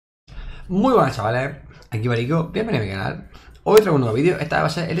Muy buenas chavales, aquí Varik0, bienvenido a mi canal. Hoy traigo un nuevo vídeo, esta va a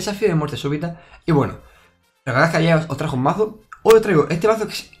ser el desafío de muerte súbita. Y bueno, recordad que ayer os trajo un mazo. Hoy os traigo este mazo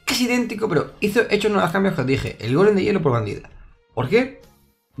que es casi idéntico, pero he hecho unos cambios que os dije. El golem de hielo por bandida. ¿Por qué?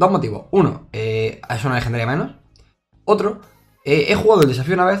 Dos motivos. Uno, es una legendaria menos. Otro, he jugado el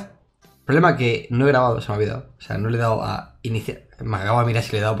desafío una vez. Problema que no he grabado, se me ha olvidado. O sea, no le he dado a iniciar. Me acabo de mirar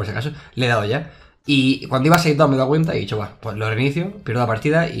si le he dado por si acaso. Le he dado ya. Y cuando iba a 6-2 me he dado cuenta y he dicho, va, pues lo reinicio, pierdo la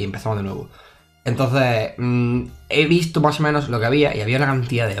partida y empezamos de nuevo. Entonces, he visto más o menos lo que había y había una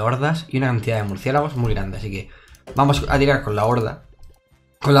cantidad de hordas y una cantidad de murciélagos muy grande. Así que vamos a tirar con la horda.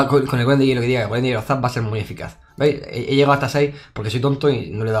 Con el golem de hielo que diga que el golem de hielo zap va a ser muy eficaz. ¿Veis? He llegado hasta 6 porque soy tonto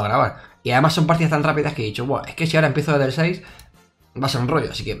y no le he dado a grabar. Y además son partidas tan rápidas que he dicho, buah, es que si ahora empiezo desde el 6 va a ser un rollo.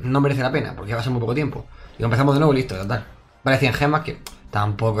 Así que no merece la pena porque va a ser muy poco tiempo. Y empezamos de nuevo y listo, total. Vale, 100 gemas que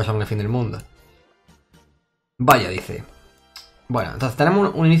tampoco son el fin del mundo. Vaya, dice. Bueno, entonces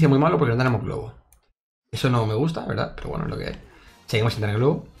tenemos un inicio muy malo porque no tenemos globo. Eso no me gusta, ¿verdad? Pero bueno, es lo que hay. Seguimos sin tener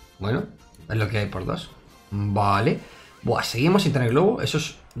globo. Bueno, es lo que hay por dos. Vale. Buah, seguimos sin tener globo. Eso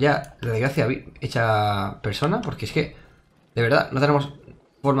es ya la desgracia hecha persona. Porque es que, de verdad, no tenemos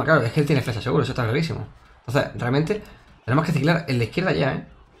forma. Claro, es que él tiene flecha seguro, eso está clarísimo. Entonces, realmente, tenemos que ciclar en la izquierda ya, ¿eh?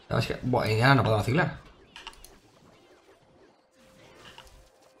 ¿Sabes que? Buah, y ya no podemos ciclar.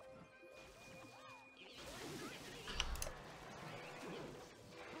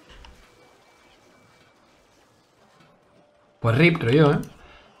 Pues RIP, creo yo, ¿eh?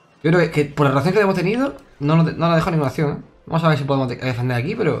 Yo creo que por la relación que hemos tenido, no nos deja ninguna acción, ¿eh? Vamos a ver si podemos defender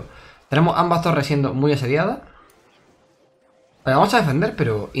aquí, pero tenemos ambas torres siendo muy asediadas. Vale, vamos a defender,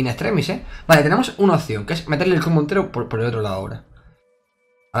 pero in extremis, ¿eh? Vale, tenemos una opción, que es meterle el combo entero por el otro lado ahora.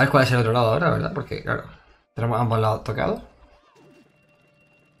 A ver cuál es el otro lado ahora, ¿verdad? Porque, claro, tenemos ambos lados tocados.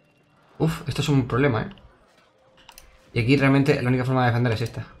 Uf, esto es un problema, ¿eh? Y aquí realmente la única forma de defender es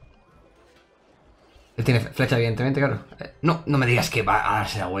esta. Él tiene flecha, evidentemente, claro. No me digas que va a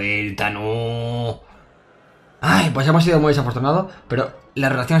darse la vuelta, no. Ay, pues hemos sido muy desafortunados, pero la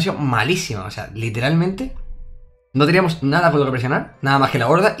relación ha sido malísima. O sea, literalmente no teníamos nada con lo que presionar, nada más que la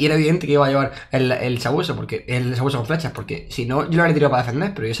horda, y era evidente que iba a llevar el sabueso, porque el sabueso con flechas, porque si no, yo lo habría tirado para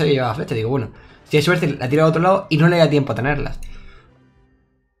defender, pero yo sabía que llevaba flechas. Digo, bueno, si hay suerte, la tiro a otro lado y no le da tiempo a tenerlas.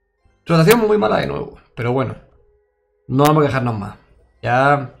 Rotación muy mala de nuevo, pero bueno, no vamos a quejarnos más.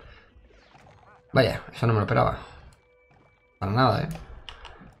 Ya. Vaya, eso no me lo esperaba. Para nada, Bueno,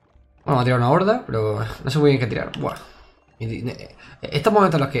 vamos a tirar una horda, pero no sé muy bien qué tirar. Buah. Estos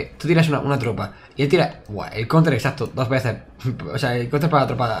momentos en los que tú tiras una tropa y él tira, buah, el counter exacto dos veces. O sea, el counter para la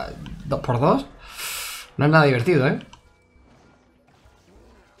tropa 2x2 no es nada divertido,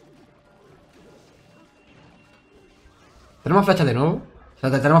 Tenemos flechas de nuevo. O sea,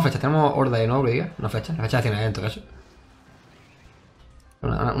 tenemos flechas, tenemos horda de nuevo, que diga. No flechas, la flecha de 100 en todo caso.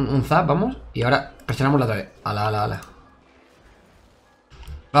 Un zap, vamos. Y ahora presionamos la otra vez. Ala. Vamos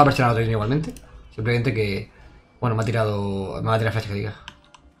a presionar la otra línea igualmente. Simplemente que... Bueno, me va a tirar flecha, que diga.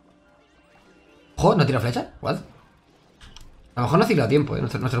 Ojo, ¿no tira flecha? ¿What? A lo mejor no ha ciclado a tiempo,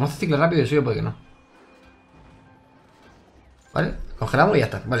 Nuestro mazo cicla rápido y el suyo puede que no. Vale, congelamos y ya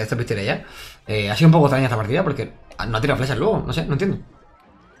está. Vale, esto es victoria ya. Ha sido un poco extraña esta partida porque no ha tirado flechas luego. No sé, no entiendo.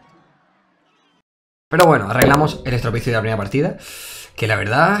 Pero bueno, arreglamos el estropicio de la primera partida. Que la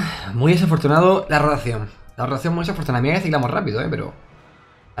verdad, muy desafortunado la rotación. La rotación muy desafortunada. Mira que ciclamos rápido, pero...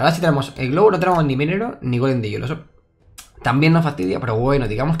 Ahora si tenemos el globo, no tenemos ni minero ni golem de hielo. Eso también nos fastidia, pero bueno,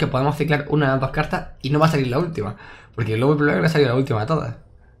 digamos que podemos ciclar una de las dos cartas y no va a salir la última. Porque el globo el problema es que ha salido la última de todas.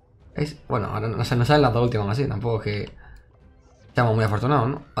 ¿Veis? Bueno, ahora no salen las dos últimas así, tampoco es que estamos muy afortunados,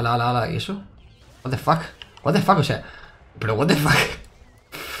 ¿no? Hola, ¿y eso? What the fuck? What the fuck, o sea, pero what the fuck.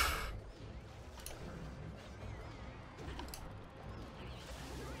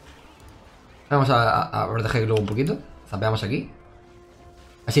 Vamos a proteger el globo un poquito. Zapeamos aquí.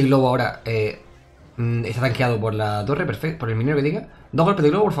 Así el globo ahora está tanqueado por la torre, perfecto, por el minero que diga. 2 golpes de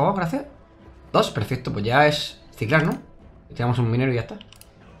globo, por favor, gracias. 2, perfecto, pues ya es ciclar, ¿no? Tiramos un minero y ya está.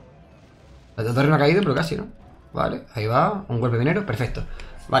 La torre no ha caído, pero casi, ¿no? Vale, ahí va, un golpe de minero, perfecto.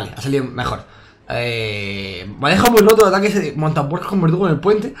 Vale, ha salido mejor. Me ha dejado muy roto de ataque ese montapuercos con verdugo en el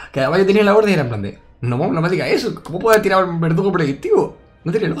puente. Que además yo tenía la orden y era en plan de... No me diga eso, ¿cómo puede tirar un verdugo predictivo?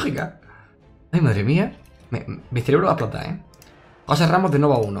 No tiene lógica. Ay, madre mía. Mi cerebro va a explotar, José Ramos de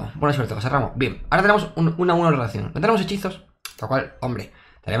nuevo a 1. Buena suerte, José Ramos. Bien, ahora tenemos una 1 relación. No tenemos hechizos, lo cual, hombre,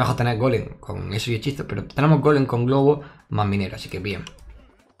 estaría mejor tener golem con eso y hechizos, pero tenemos golem con globo más minero, así que bien.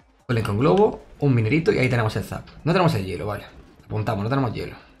 Golem con globo, un minerito y ahí tenemos el zap. No tenemos el hielo, vale. Apuntamos, no tenemos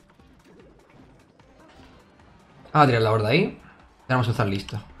hielo. Vamos a tirar la horda ahí. Tenemos un zap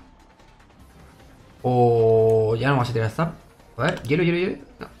listo. O ya no vamos a tirar el zap. A ver, hielo.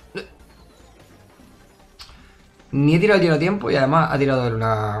 No. Ni he tirado el hielo a tiempo y además ha tirado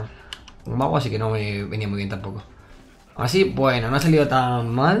un mago, así que no me venía muy bien tampoco. Así, bueno, no ha salido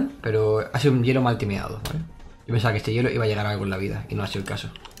tan mal, pero ha sido un hielo mal timeado, ¿vale? Yo pensaba que este hielo iba a llegar a algo en la vida y no ha sido el caso.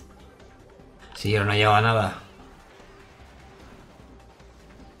 Si hielo no ha llegado a nada.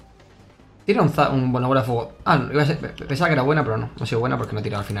 Tira una bola de fuego. Ah, pensaba que era buena, pero no. No ha sido buena porque no ha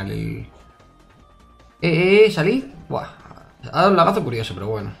tirado al final el... salid. Buah. Ha dado un lagazo curioso, pero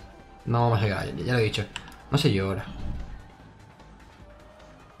bueno. No vamos a llegar, ya lo he dicho. No sé yo ahora.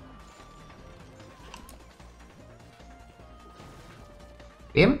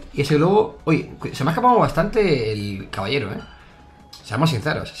 Bien, y ese globo... Uy, se me ha escapado bastante el caballero, ¿eh? Seamos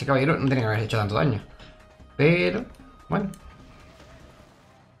sinceros, ese caballero no tenía que haber hecho tanto daño. Pero, bueno.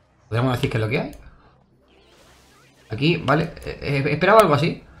 Podríamos decir que es lo que hay. Aquí, vale. Esperaba algo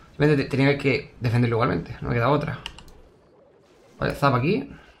así. Simplemente tenía que defenderlo igualmente. No me queda otra. Vale, zap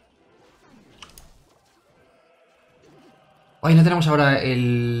aquí. Ay, no tenemos ahora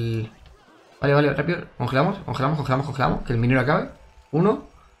el... Vale, vale, rápido. Congelamos. Que el minero acabe. 1,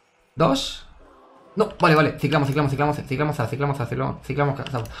 2. No, vale, vale. Ciclamos. Uy, me he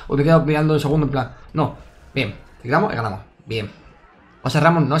quedado mirando un segundo en plan. No, bien. Ciclamos y ganamos. Bien. O sea,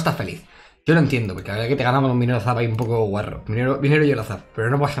 Ramón, no estás feliz. Yo lo entiendo, porque la verdad que te ganamos un minero zap ahí un poco guarro. Minero y el zap. Pero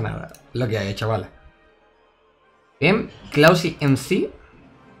no pasa nada. Lo que hay, chaval. Bien. Clausy MC.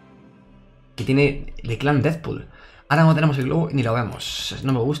 Que tiene de clan Deathpool. Ahora no tenemos el globo y ni lo vemos.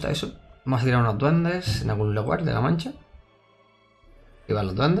 No me gusta eso. Vamos a tirar unos duendes en algún lugar de la mancha. Ahí van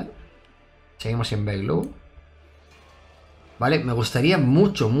los duendes. Seguimos sin ver el globo. Vale, me gustaría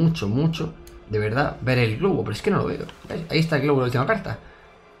mucho, de verdad, ver el globo, pero es que no lo veo. ¿Veis? Ahí está el globo, la última carta.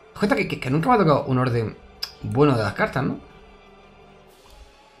 Cuenta que nunca me ha tocado un orden bueno de las cartas, ¿no?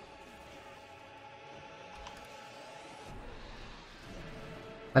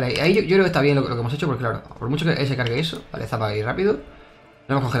 Vale, ahí yo creo que está bien lo que hemos hecho, porque claro, por mucho que él se cargue eso, vale, zapa ahí rápido.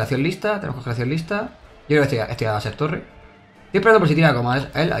 Tenemos congelación lista. Yo creo que este va a ser torre. Estoy esperando por si tira como él,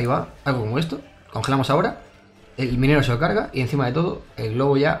 ahí va, algo como esto. Congelamos ahora. El minero se lo carga y encima de todo, el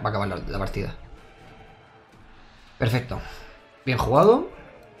globo ya va a acabar la partida. Perfecto. Bien jugado.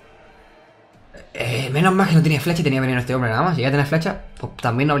 Menos mal que no tenía flecha y tenía veneno este hombre nada más. Si ya tenía flecha, pues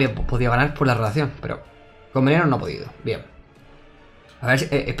también no habría podido ganar por la relación. Pero con veneno no ha podido. Bien. A ver,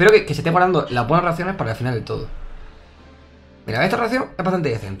 espero que se esté guardando las buenas raciones para el final del todo. Mira, esta ración es bastante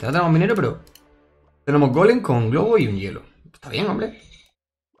decente. No tenemos minero, pero tenemos golem con globo y un hielo. Está bien, hombre.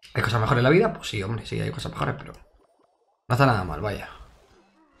 ¿Hay cosas mejores en la vida? Pues sí, hombre, sí, hay cosas mejores, pero no está nada mal, vaya.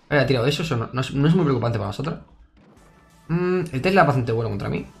 He tirado eso no es muy preocupante para nosotros. El Tesla es bastante bueno contra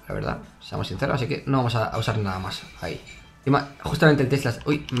mí, la verdad, seamos sinceros, así que no vamos a usar nada más ahí. Encima, justamente el Tesla...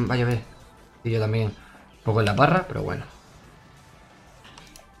 Uy, vaya a ver. Y yo también un poco en la parra, pero bueno.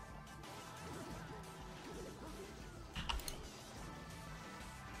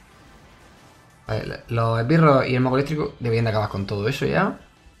 Vale, los esbirros y el mago eléctrico deberían de acabar con todo eso ya.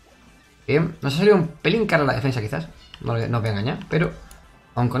 Bien, nos ha salido un pelín cara la defensa quizás, no os voy a engañar, pero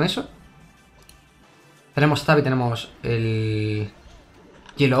aún con eso tenemos Tab y tenemos el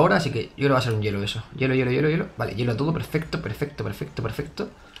hielo ahora, así que yo creo que va a ser un hielo eso. Hielo. Vale, hielo a todo, perfecto.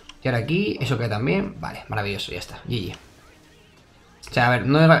 Y ahora aquí, eso cae también. Vale, maravilloso, ya está, GG. O sea, a ver,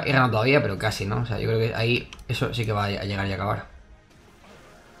 no he ganado todavía, pero casi, ¿no? O sea, yo creo que ahí eso sí que va a llegar y a acabar.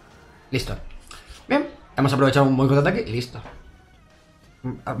 Listo. Bien, hemos aprovechado un buen contraataque y listo.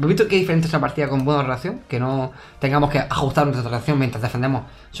 ¿Habéis visto qué diferente es una partida con buena relación? Que no tengamos que ajustar nuestra relación mientras defendemos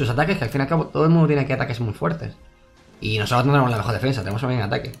sus ataques, que al fin y al cabo todo el mundo tiene aquí ataques muy fuertes. Y nosotros no tenemos la mejor defensa, tenemos un buen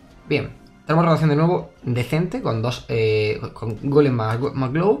ataque. Bien, tenemos relación de nuevo decente con dos con golem más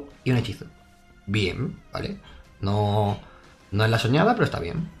glow y un hechizo. Bien, ¿vale? No es la soñada, pero está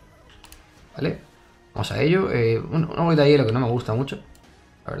bien. ¿Vale? Vamos a ello. Una bolita de hielo que no me gusta mucho,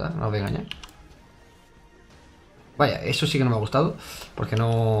 la verdad, no os voy a engañar. Vaya, eso sí que no me ha gustado, porque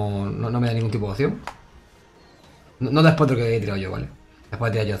no me da ningún tipo de opción. No después de lo que he tirado yo, ¿vale?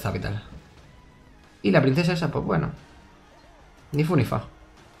 Después de tirar yo el zap y tal. Y la princesa esa, pues bueno. Ni fu ni fa.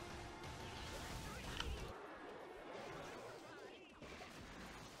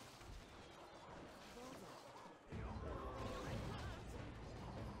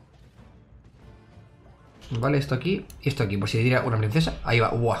 Vale, esto aquí y esto aquí. Por si tira una princesa. Ahí va.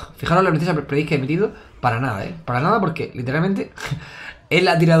 ¡Guau! Fijaros la princesa predis que he metido. Para nada, ¿eh? Para nada porque literalmente él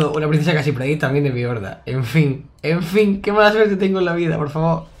ha tirado una princesa casi predis también de mi horda. En fin. Qué mala suerte tengo en la vida, por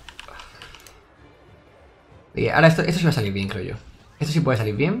favor. Y ahora esto sí va a salir bien, creo yo. Esto sí puede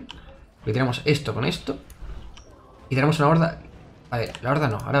salir bien. Porque tiramos esto con esto. Y tenemos una horda. Vale, la horda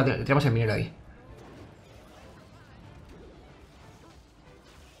no. Ahora tiramos el minero ahí.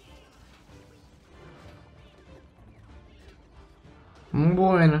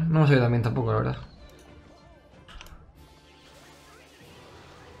 Bueno, no me salido tan bien tampoco, la verdad.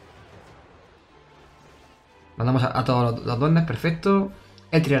 Mandamos a todos los duendes, perfecto.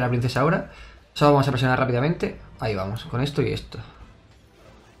 He tirado a la princesa ahora. Solo vamos a presionar rápidamente. Ahí vamos, con esto y esto.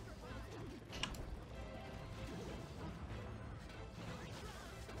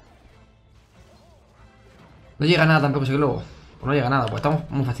 No llega nada tampoco ese globo. Pues no llega nada, pues estamos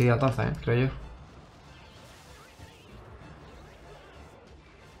muy fastidiados entonces, creo yo.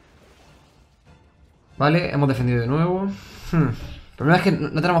 Vale, hemos defendido de nuevo. El problema es que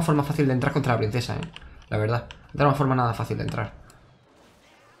no tenemos forma fácil de entrar contra la princesa, la verdad. No tenemos forma nada fácil de entrar.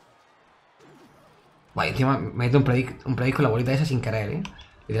 Vale, encima me meto un predict con la bolita esa sin querer,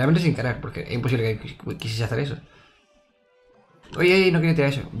 Literalmente sin querer, porque es imposible que quisiese hacer eso. Oye, no quiero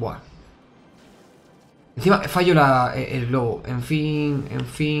tirar eso. Buah. Encima fallo el globo. En fin.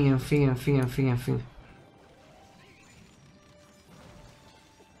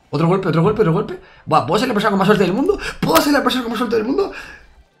 Otro golpe. Buah, ¿puedo ser la persona con más suerte del mundo?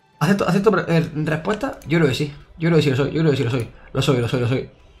 ¿Acepto respuesta? Yo creo que sí. Yo creo que sí lo soy. Lo soy.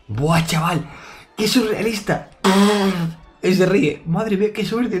 Buah, chaval. ¡Qué surrealista! Él se ríe. Madre mía, qué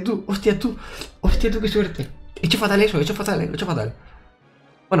suerte tú. Hostia, tú, qué suerte. He hecho fatal eso, lo he hecho fatal.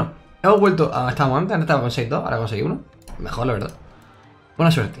 Bueno, hemos vuelto a... Estábamos antes estaba con 6-2, ahora con 6-1. Mejor, la verdad. Buena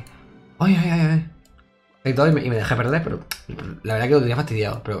suerte. Ay. 6-2 y me dejé perder, pero la verdad que lo tenía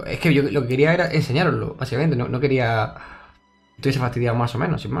fastidiado. Pero es que yo lo que quería era enseñaroslo, básicamente. No quería que estuviese fastidiado más o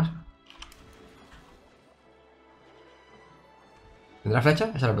menos, sin más. ¿Tendrá flecha?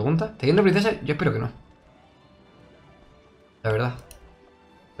 Esa es la pregunta. ¿Teniendo princesa? Yo espero que no. La verdad.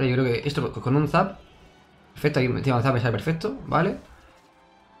 Pero yo creo que esto con un zap. Perfecto, ahí encima un zap me sale perfecto, ¿vale?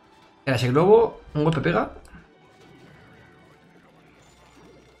 Era ese globo, un golpe pega.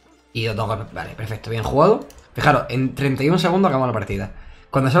 Y dos golpes, vale, perfecto, bien jugado. Fijaros, en 31 segundos acabamos la partida.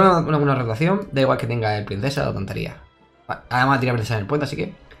 Cuando sale una rotación, da igual que tenga el princesa o tontería. Además tira princesa en el puente, así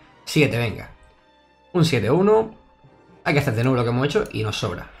que 7, venga. Un 7-1. Hay que hacer de nuevo lo que hemos hecho y nos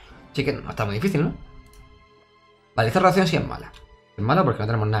sobra. Así que no está muy difícil, ¿no? Vale, esta rotación sí es mala. Es mala porque no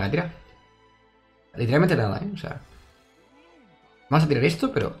tenemos nada que tirar. Literalmente nada, O sea... Vamos a tirar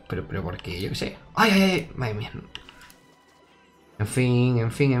esto, pero porque yo qué sé. ¡Ay! Madre mía. En fin.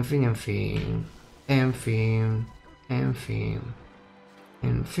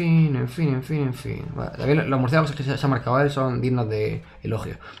 Vale, también los murciélagos que se han marcado él son dignos de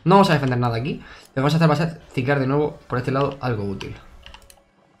elogio. No vamos a defender nada aquí. Lo que vamos a hacer va a ser ciclar de nuevo por este lado algo útil.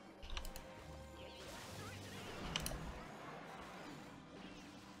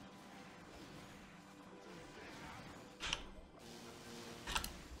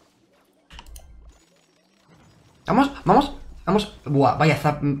 Vamos. Buah, vaya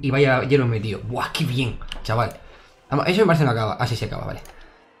zap y vaya hielo metido. Buah, qué bien, chaval. Eso me parece que no acaba. Así se acaba, vale.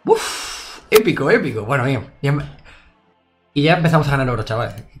 Uf, épico. Bueno, bien. Y ya empezamos a ganar oro,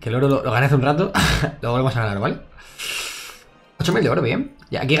 chaval. Que el oro lo gané hace un rato. Lo volvemos a ganar, ¿vale? 8.000 de oro, bien.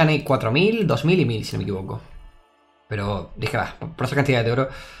 Y aquí gané 4.000, 2.000 y 1.000, si no me equivoco. Pero dije, va, por esa cantidad de oro.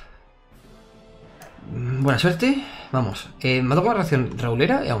 Buena suerte. Vamos. Me ha tocado una reacción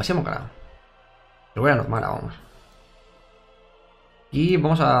regulera y aún así hemos ganado. Regulera normal, vamos. Y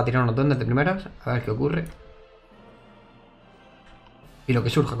vamos a tirar unos duendes de primeras. A ver qué ocurre. Y lo que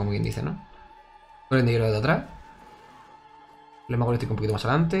surja, como quien dice, ¿no? Duende de hielo de atrás. Le hago un poquito más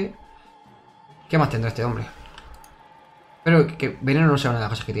adelante. ¿Qué más tendrá este hombre? Pero que veneno no sea una de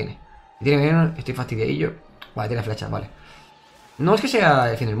las cosas que tiene. Si tiene veneno, estoy fastidiadillo. Vale, tiene flechas, vale. No es que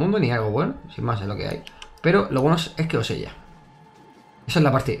sea el fin del mundo ni algo bueno, sin más es lo que hay. Pero lo bueno es que lo sella. Esa es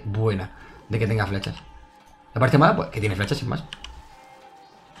la parte buena de que tenga flechas. La parte mala, pues que tiene flechas, sin más.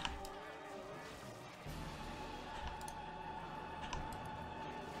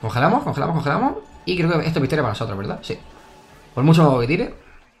 Congelamos. Y creo que esto es victoria para nosotros, ¿verdad? Sí. Por mucho que tire,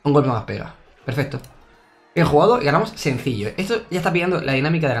 un golpe más pega. Perfecto. Bien jugado y ganamos sencillo. Esto ya está pillando la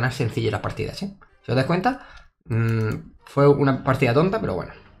dinámica de ganar sencillo las partidas, ¿sí? Si os das cuenta, fue una partida tonta, pero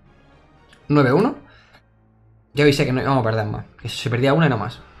bueno. 9-1. Ya avisé que no íbamos a perder más. Que se perdía una y no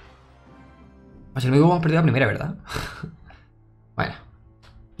más. Si no hemos perdido la primera, ¿verdad? Bueno.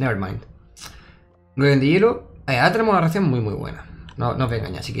 Never mind. 9 de hielo. Ahora tenemos una reacción muy buena. No os voy a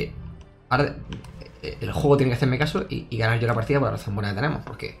engañar, así que ahora el juego tiene que hacerme caso y ganar yo la partida por la razón buena que tenemos.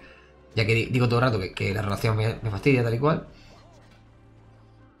 Porque ya que digo todo el rato que la relación me fastidia tal y cual.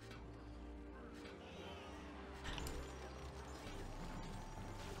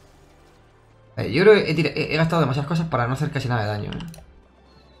 Yo creo que he gastado demasiadas cosas para no hacer casi nada de daño,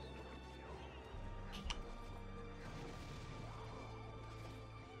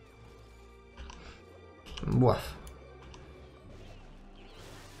 Buaf.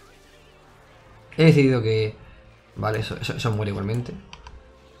 He decidido que... Vale, eso muere igualmente.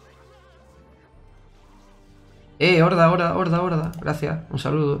 Horda. Gracias, un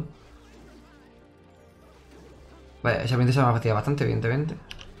saludo. Vale, esa princesa me ha fastidiado bastante, evidentemente.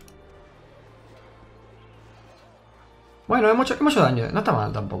 Bueno, hemos hecho daño. No está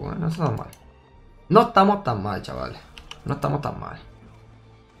mal tampoco, ¿eh? No está tan mal. No estamos tan mal, chavales. No estamos tan mal.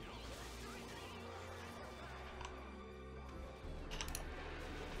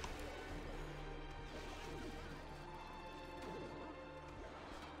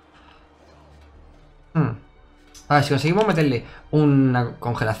 A ver, si conseguimos meterle una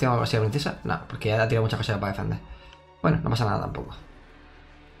congelación o algo así a la princesa. No, porque ya ha tirado muchas cosas para defender. Bueno, no pasa nada tampoco.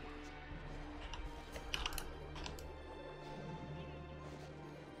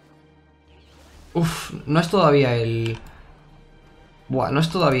 Uf, no es todavía el... Buah, no es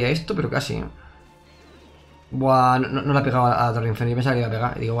todavía esto, pero casi, ¿eh? Buah, no le ha pegado a la torre infierno. Yo pensaba que le iba a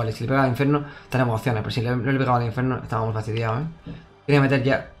pegar. Y digo, vale, si le pega al infierno, tenemos opciones. Pero si no le pegaba al infierno, estábamos fastidiados, ¿eh? Tiene que meter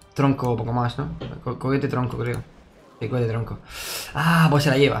ya tronco o poco más, ¿no? Cohete tronco, creo. Sí, cohete tronco. Ah, pues se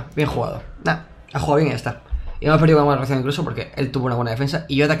la lleva. Bien jugado. Nah, ha jugado bien y ya está. Y hemos perdido con buena relación incluso porque él tuvo una buena defensa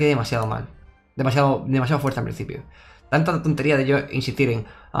y yo ataqué demasiado mal. Demasiado fuerte al principio. Tanta tontería de yo insistir en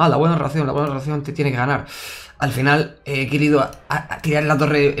la buena relación te tiene que ganar. Al final he querido tirar la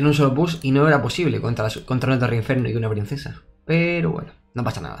torre en un solo push y no era posible contra una torre inferno y una princesa. Pero bueno, no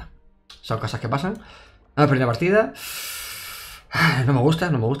pasa nada. Son cosas que pasan. Hemos perdido la partida. No me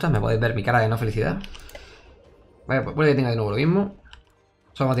gusta, me podéis ver mi cara de no felicidad. Vale, puede que tenga de nuevo lo mismo.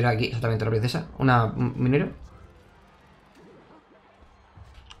 Solo vamos a tirar aquí exactamente la princesa. Un minero.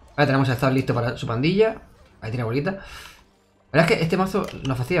 Vale, tenemos el estado listo para su pandilla. Ahí tiene bolita. La verdad es que este mazo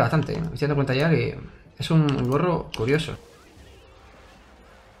nos fastidia bastante, ¿eh? Me estoy dando cuenta ya que es un gorro curioso.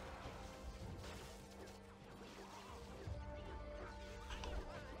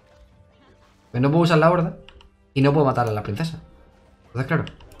 Pero no puedo usar la horda y no puedo matar a la princesa. Entonces, claro.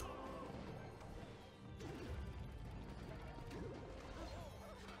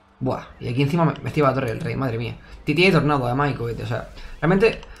 Buah, y aquí encima me estiva la torre del rey, madre mía. Tiene tornado además y cohete, o sea,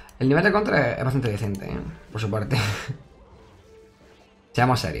 realmente el nivel de contra es bastante decente, ¿eh? Por su parte.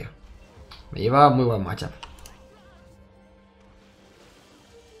 Seamos serios. Me lleva muy buen matchup.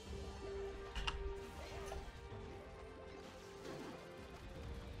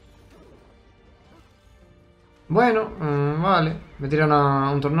 Bueno, vale. Me tiran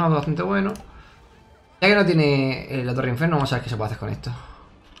un tornado bastante bueno. Ya que no tiene la torre infierno, vamos a ver qué se puede hacer con esto.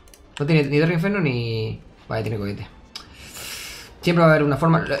 No tiene ni torre infierno ni... Vale, tiene cohete. Siempre va a haber una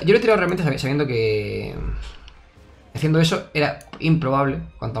forma... Yo lo he tirado realmente sabiendo que... Haciendo eso era improbable,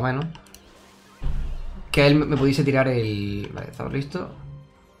 cuanto menos, que a él me pudiese tirar el... Vale, estamos listos.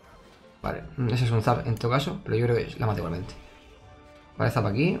 Vale, ese es un zap en todo caso, pero yo creo que la mato igualmente. Vale, zap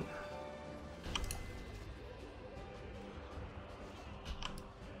aquí.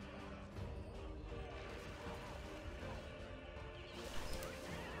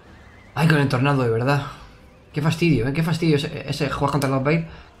 Ay, con el tornado, de verdad. Qué fastidio, ¿eh? Qué fastidio ese jugar contra los bait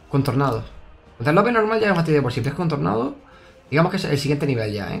con tornados. Contra el bait normal ya es fastidio por si es con tornado. Digamos que es el siguiente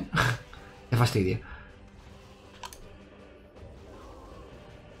nivel ya, ¿eh? Qué fastidio.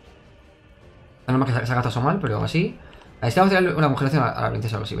 No más que se ha gastado mal, pero aún así. A ver, vamos a tirarle una congelación a la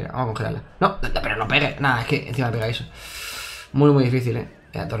princesa o algo así, mira, vamos a congelarla. No, pero no pegue. Nada, es que encima me pega eso. Muy difícil,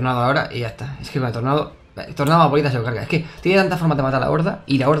 Mira, tornado ahora y ya está. Es que con el tornado a bolita se lo carga. Es que tiene tantas formas de matar a la horda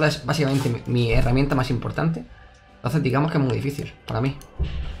y la horda es básicamente mi herramienta más importante. Entonces digamos que es muy difícil para mí.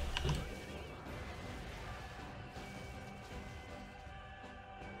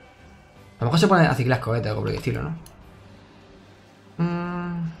 A lo mejor se pone a ciclar cohete o algo por el estilo, ¿no?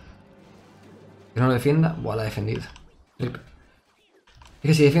 Que no lo defienda. Buah, la ha defendido. Es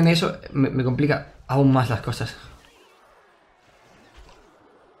que si defiende eso me complica aún más las cosas.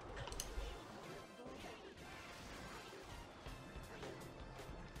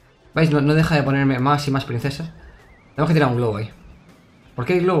 ¿Veis? No deja de ponerme más y más princesas. Tenemos que tirar un globo ahí. ¿Por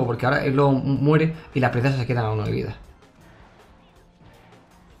qué el globo? Porque ahora el globo muere y las princesas se quedan a uno de vida.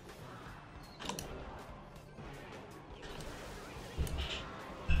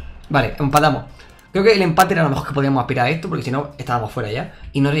 Vale, empatamos. Creo que el empate era lo mejor que podíamos aspirar a esto, porque si no estábamos fuera ya.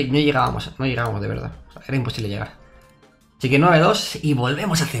 Y no llegábamos de verdad. O sea, era imposible llegar. Así que 9-2 y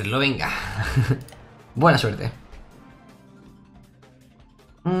volvemos a hacerlo, venga. Buena suerte.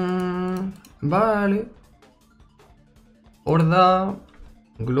 Vale. Horda.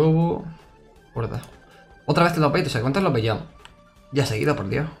 Globo. Horda. Otra vez te lo peito, o sea, ¿cuántos lo pillamos? Ya seguido, por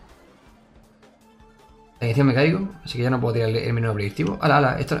Dios. La edición me caigo, así que ya no puedo tirar el menú predictivo.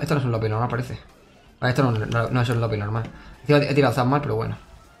 Ala, esto no es un lope normal, parece. Vale, esto no es un lope normal. He tirado zap mal, pero bueno.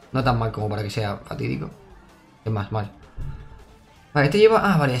 No tan mal como para que sea fatídico. Es más mal. Vale, este lleva...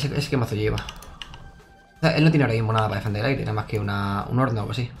 Ah, vale, ese que mazo lleva. O sea, él no tiene ahora mismo nada para defender el aire, nada más que un horno o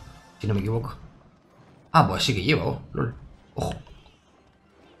algo así. Si no me equivoco. Ah, pues sí que lleva, lol. Ojo.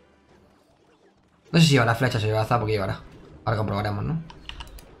 No sé si llevará flechas o llevará zap, porque llevará. Ahora comprobaremos, ¿no?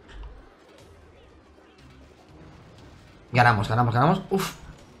 Ganamos. Uf.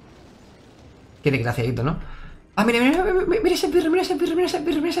 Qué desgraciadito, ¿no? Ah, mira ese pirro, es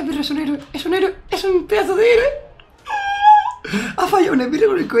un héroe. Es un pedazo de héroe. Ha fallado un espirro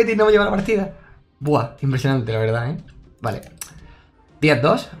con el cohete y no me lleva la partida. Buah, impresionante, la verdad, ¿eh? Vale. Día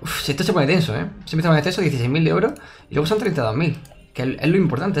 2. Uf, esto se pone tenso, ¿eh? Se empieza con el tenso, 16.000 de oro. Y luego son 32.000. Que es lo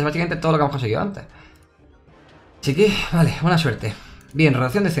importante, es prácticamente todo lo que hemos conseguido antes. Así que, vale, buena suerte. Bien,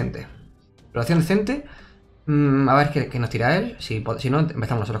 relación decente. A ver qué nos tira él. Si no,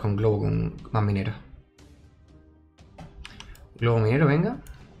 empezamos nosotros con globo, con más minero. Globo minero, venga.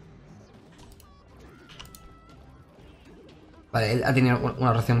 Vale, él ha tenido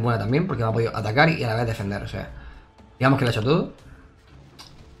una reacción buena también, porque me ha podido atacar y a la vez defender, o sea. Digamos que lo ha hecho todo.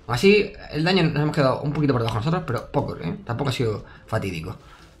 Así, el daño nos hemos quedado un poquito por debajo nosotros, pero poco, ¿eh? Tampoco ha sido fatídico.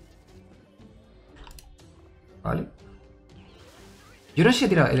 Vale. Yo no sé si ha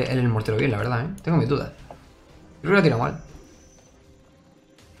tirado el mortero bien, la verdad, ¿eh? Tengo mis dudas. Yo creo que lo ha tirado mal.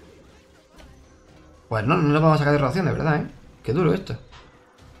 Pues no lo vamos a sacar de relación, de verdad, ¿eh? Qué duro esto.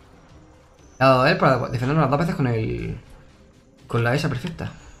 Le ha dado a él para defendernos las dos veces con la esa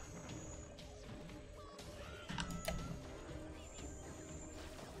perfecta.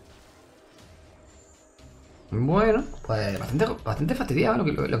 Bueno, pues bastante fastidiado lo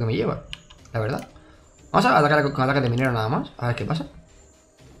que me lleva, la verdad. Vamos a atacar con ataque de minero nada más, a ver qué pasa.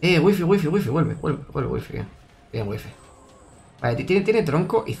 Wifi, vuelve wifi. Bien, wifi. Vale, tiene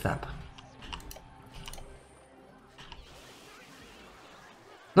tronco y zap.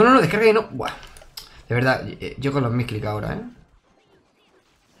 No, descarga y no. Buah. De verdad, yo con los misclick ahora, ¿eh?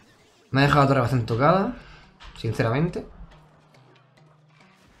 Me ha dejado la torre bastante tocada, sinceramente.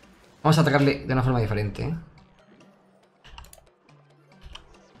 Vamos a atacarle de una forma diferente, ¿eh?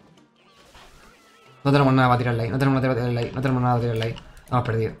 No tenemos nada para tirarle ahí, no tenemos nada para tirarle ahí. Hemos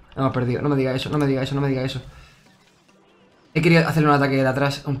perdido. No me diga eso. He querido hacerle un ataque de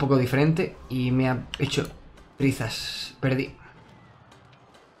atrás un poco diferente y me ha hecho trizas. Perdí.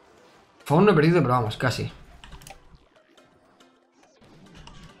 Aún no he perdido, pero vamos, casi.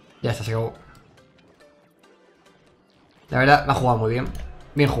 Ya está, se acabó. La verdad, me ha jugado muy bien.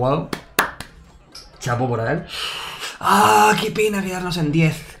 Bien jugado. Chapo por él. ¡Ah! ¡Qué pena quedarnos en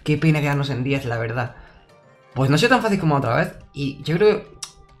 10! La verdad. Pues no ha sido tan fácil como otra vez. Y yo creo que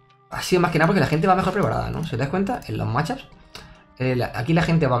ha sido más que nada porque la gente va mejor preparada, ¿no? ¿Se te das cuenta? En los matchups. Aquí la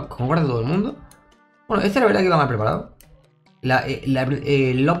gente va con guarda de todo el mundo. Bueno, la verdad que iba mal preparado.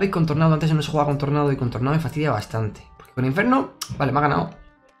 El lobby con tornado, antes no se jugaba con tornado y con tornado me fastidia bastante. Porque con inferno, vale, me ha ganado.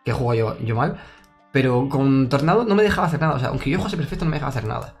 Que juego yo mal. Pero con tornado no me dejaba hacer nada. O sea, aunque yo jugase perfecto, no me dejaba hacer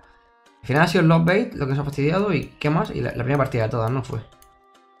nada. Al final ha sido el love bait lo que nos ha fastidiado. ¿Y qué más? Y la primera partida de todas, ¿no? Fue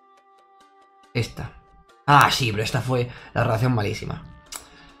esta. Ah, sí, pero esta fue la relación malísima.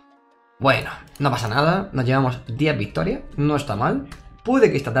 Bueno, no pasa nada. Nos llevamos 10 victorias. No está mal. Puede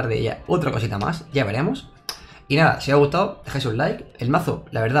que esta tarde haya otra cosita más. Ya veremos. Y nada, si os ha gustado, dejáis un like. El mazo,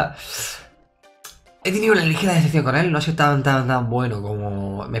 la verdad, he tenido una ligera decepción con él. No ha sido tan bueno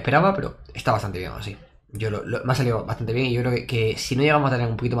como me esperaba, pero está bastante bien así. Me ha salido bastante bien y yo creo que si no llegamos a tener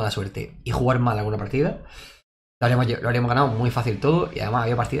un poquito mala suerte y jugar mal alguna partida, lo habríamos ganado muy fácil todo y además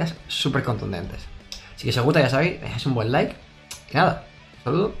había partidas súper contundentes. Así que si os gusta, ya sabéis, dejáis un buen like. Y nada,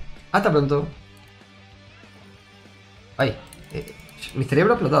 saludo, hasta pronto. Ay, mi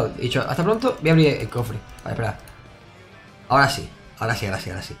cerebro ha explotado. He dicho, hasta pronto, voy a abrir el cofre. Vale, espera. Ahora sí.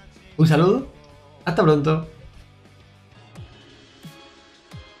 Un saludo, hasta pronto.